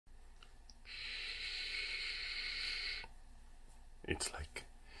It's like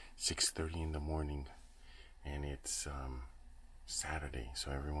 6:30 in the morning, and it's Saturday,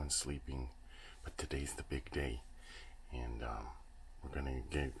 so everyone's sleeping. But today's the big day, and we're gonna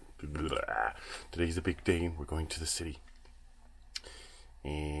get. Today's the big day. We're going to the city,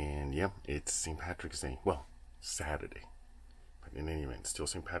 and yeah, it's St. Patrick's Day. Well, Saturday, but in any event, still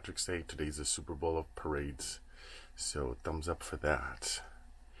St. Patrick's Day. Today's the Super Bowl of parades, so thumbs up for that.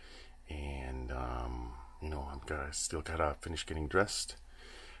 And you know, still gotta finish getting dressed,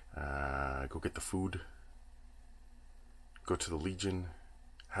 go get the food, go to the Legion,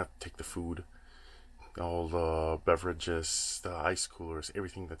 take the food, all the beverages, the ice coolers,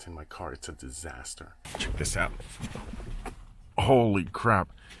 everything that's in my car. It's a disaster. Check this out. Holy crap.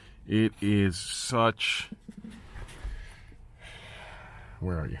 It is such...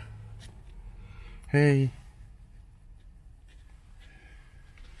 Where are you? Hey.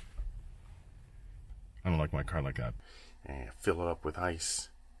 I don't like my car like that. And fill it up with ice,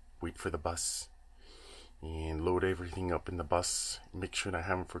 wait for the bus, and load everything up in the bus. Make sure that I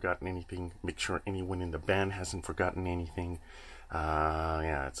haven't forgotten anything. Make sure anyone in the band hasn't forgotten anything.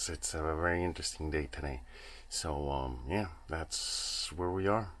 Yeah, it's a very interesting day today. So yeah, that's where we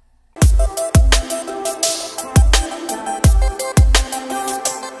are.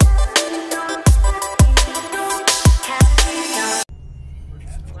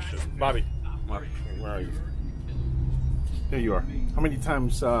 Bobby. Where are you? There you are. How many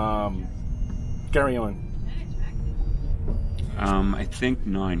times, Garry Owen? I think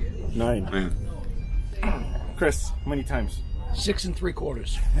 9. 9. Yeah. Chris, how many times? 6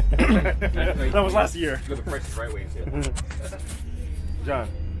 3/4. That was last year. The Price is Right way. John.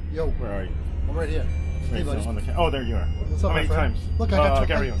 Yo. Where are you? I'm right here. Hey, buddy. Oh, there you are. What's up, how many my friend? times? Look, I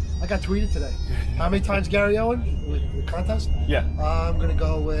got tweeted today. How many times Garry Owen with the contest? Yeah. I'm gonna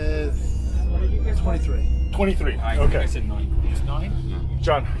go with 23. 23. I Okay. said 9. 9?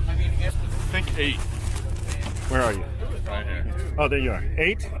 John. I think 8. Where are you? Right here. Oh, there you are.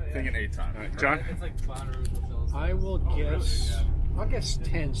 8? I think an 8 times. Right. John? I will guess. I'll guess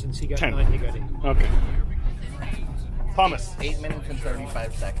 10 since he got 10. 9. You got 8. Okay. Thomas. 8 minutes and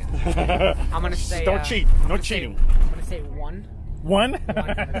 35 seconds. I'm gonna say. Don't cheat. No cheating. I'm gonna say 1. 1?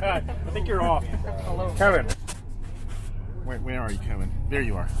 I think you're off. Hello. Kevin. Where are you, Kevin? There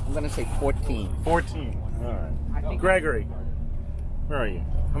you are. I'm going to say 14. 14. All right. Gregory. Where are you?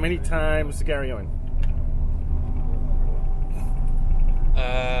 How many times Garry Owen?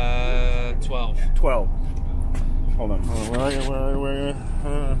 12. 12. Hold on. Where are you? Where are you?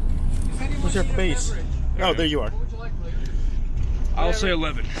 Where's your face? Oh, there you are. I'll say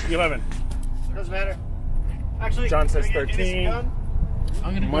 11. 11. Doesn't matter. Actually, John says 13.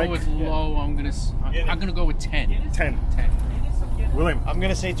 I'm gonna Mike? go with low. I'm gonna go with 10. 10. William. I'm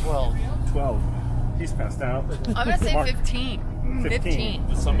gonna say 12. 12. He's passed out. I'm gonna say Mark. 15. 15.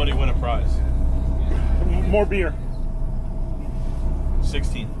 Does somebody win a prize? More beer.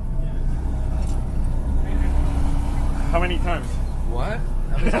 16. How many times? What?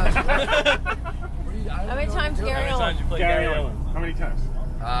 How many times Garry How many times Owen? you play Garry Garry Owen. How many times?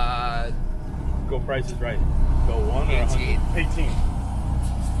 Go Price is Right. Go 1 or 18. 18.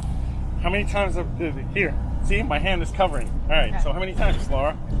 How many times here? See, my hand is covering. All right, so how many times,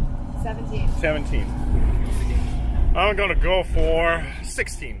 Laura? 17. 17. I'm gonna go for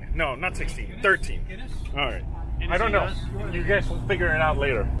 16. No, not 16. 13. All right. I don't know. You guys will figure it out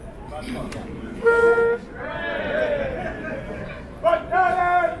later.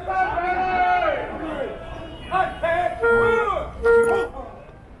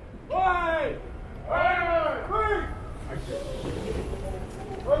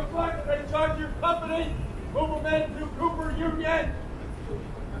 Movement to Cooper Union.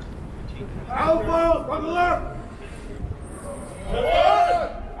 Elbows from the left.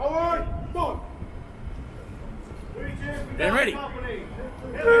 Forward. Forward. And ready.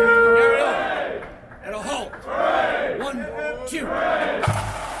 Garry Owen. And a halt. 1, 2.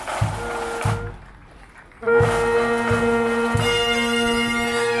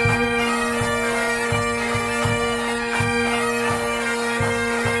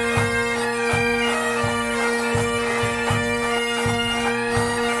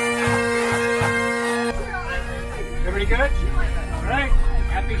 Everybody good? All right.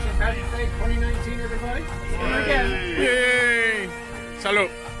 Happy St. Patrick's Day 2019, everybody. Again. Yay!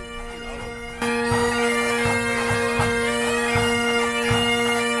 Salud.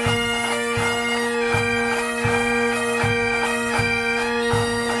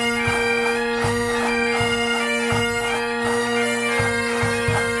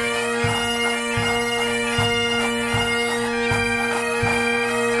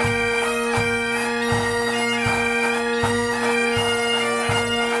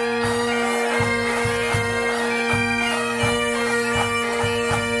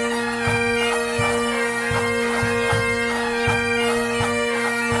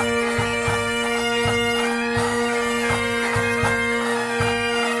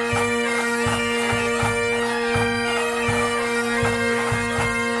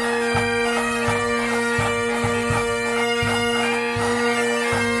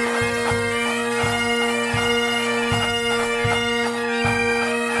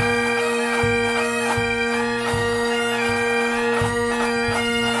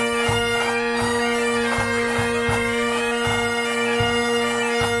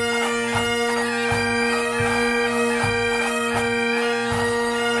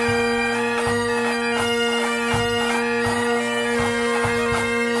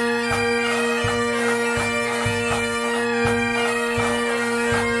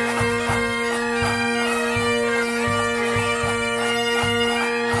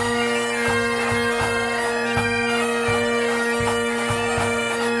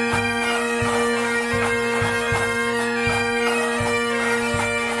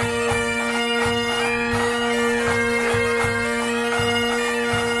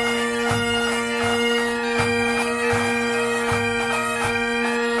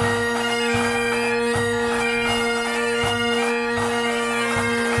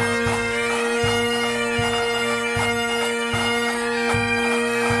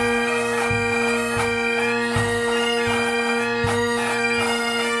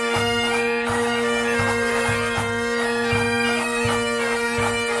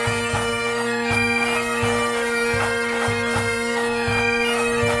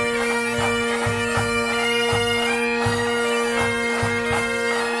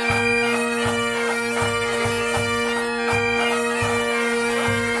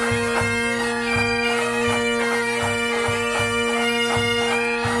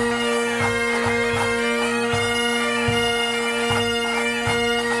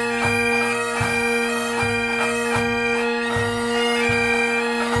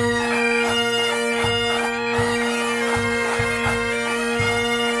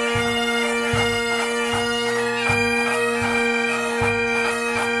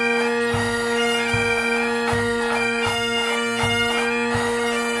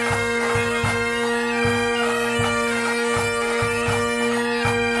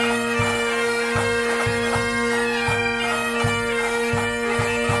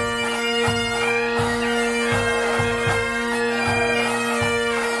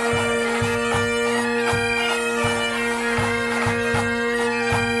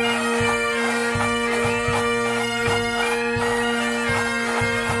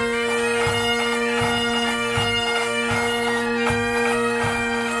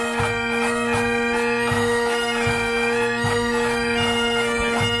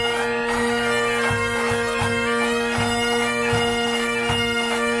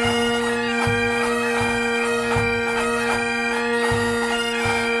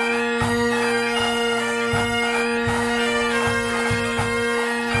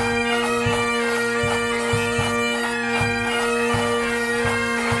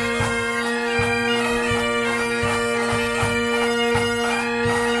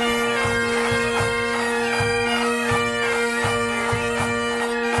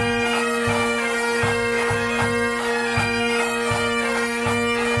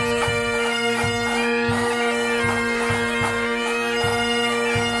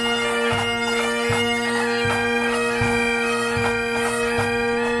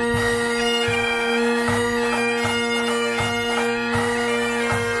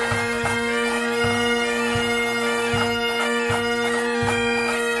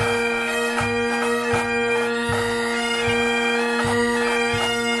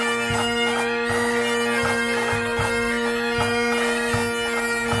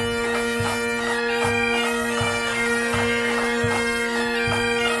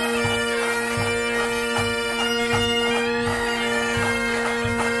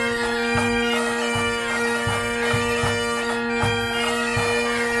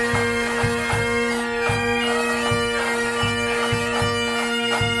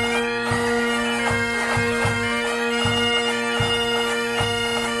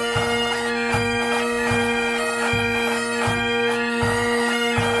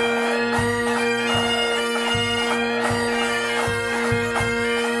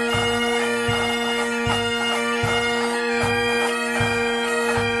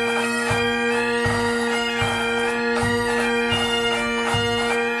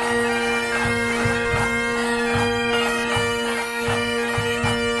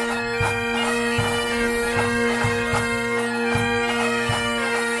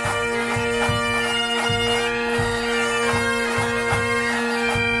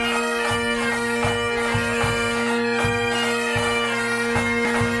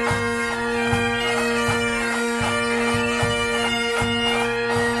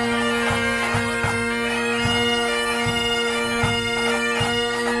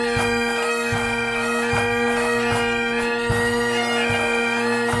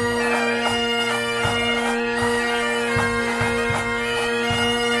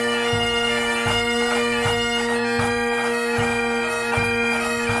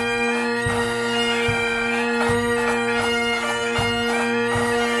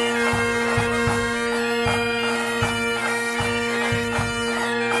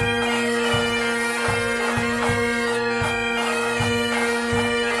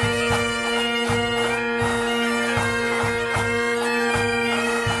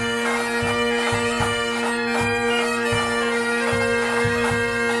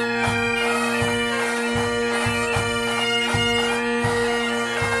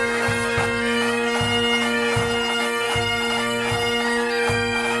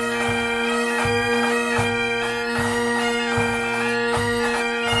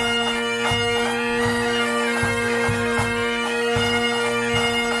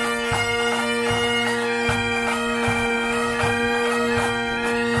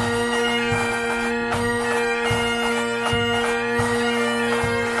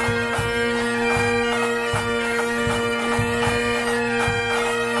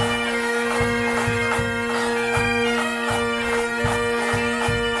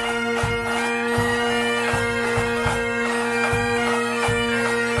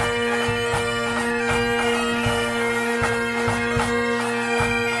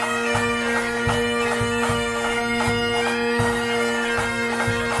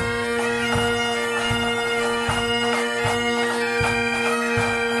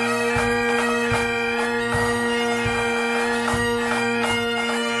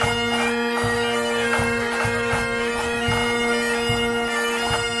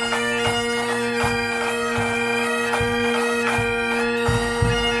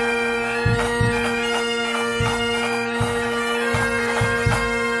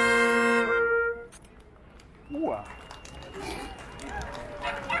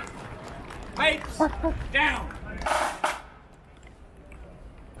 Heights. Down.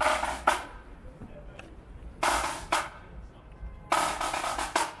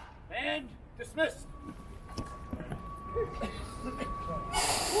 And dismissed.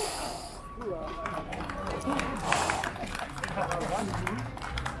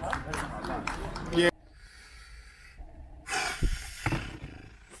 Yeah.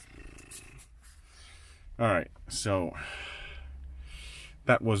 All right, so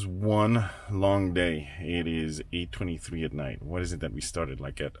that was one long day. It is 8:23 at night. What is it that we started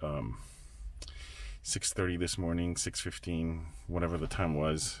like at 6:30 this morning, 6:15, whatever the time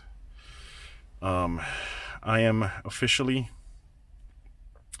was. I am officially,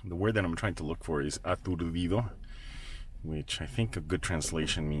 the word that I'm trying to look for is aturdido, which I think a good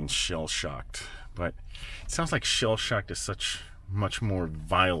translation means shell-shocked. But it sounds like shell-shocked is such much more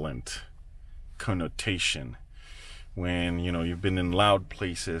violent connotation when, you know, you've been in loud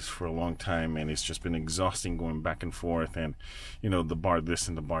places for a long time and it's just been exhausting going back and forth, and, you know, the bar this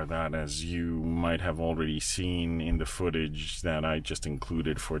and the bar that, as you might have already seen in the footage that I just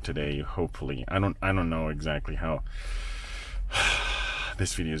included for today. Hopefully, I don't know exactly how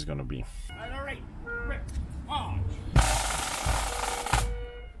this video is going to be. All right. Rip. On.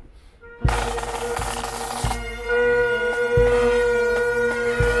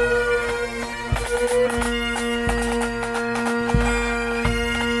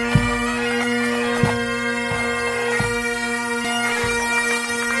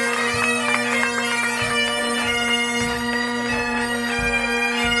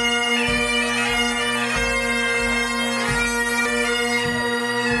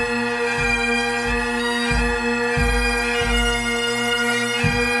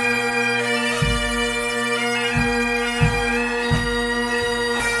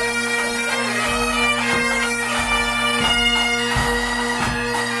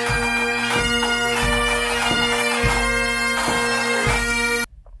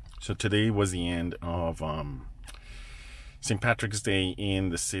 So today was the end of St. Patrick's Day in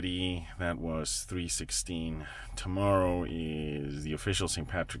the city. That was 3/16. Tomorrow is the official St.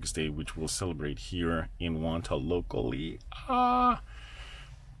 Patrick's Day, which we'll celebrate here in Wanta locally.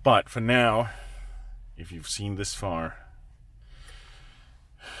 But for now, if you've seen this far,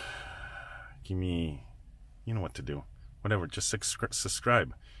 give me, you know what to do. Whatever, just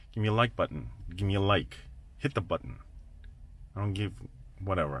subscribe. Give me a like button. Give me a like. Hit the button. I don't give...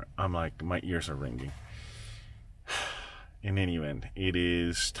 whatever. I'm like, my ears are ringing. In any event, it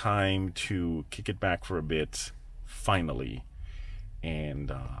is time to kick it back for a bit, finally,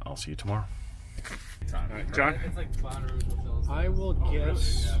 and I'll see you tomorrow. John?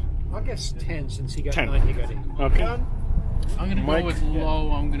 I'll guess 10 since he got 10. 9, he got 8. Okay. I'm gonna Mike? go with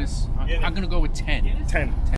low. I'm gonna go with 10. 10.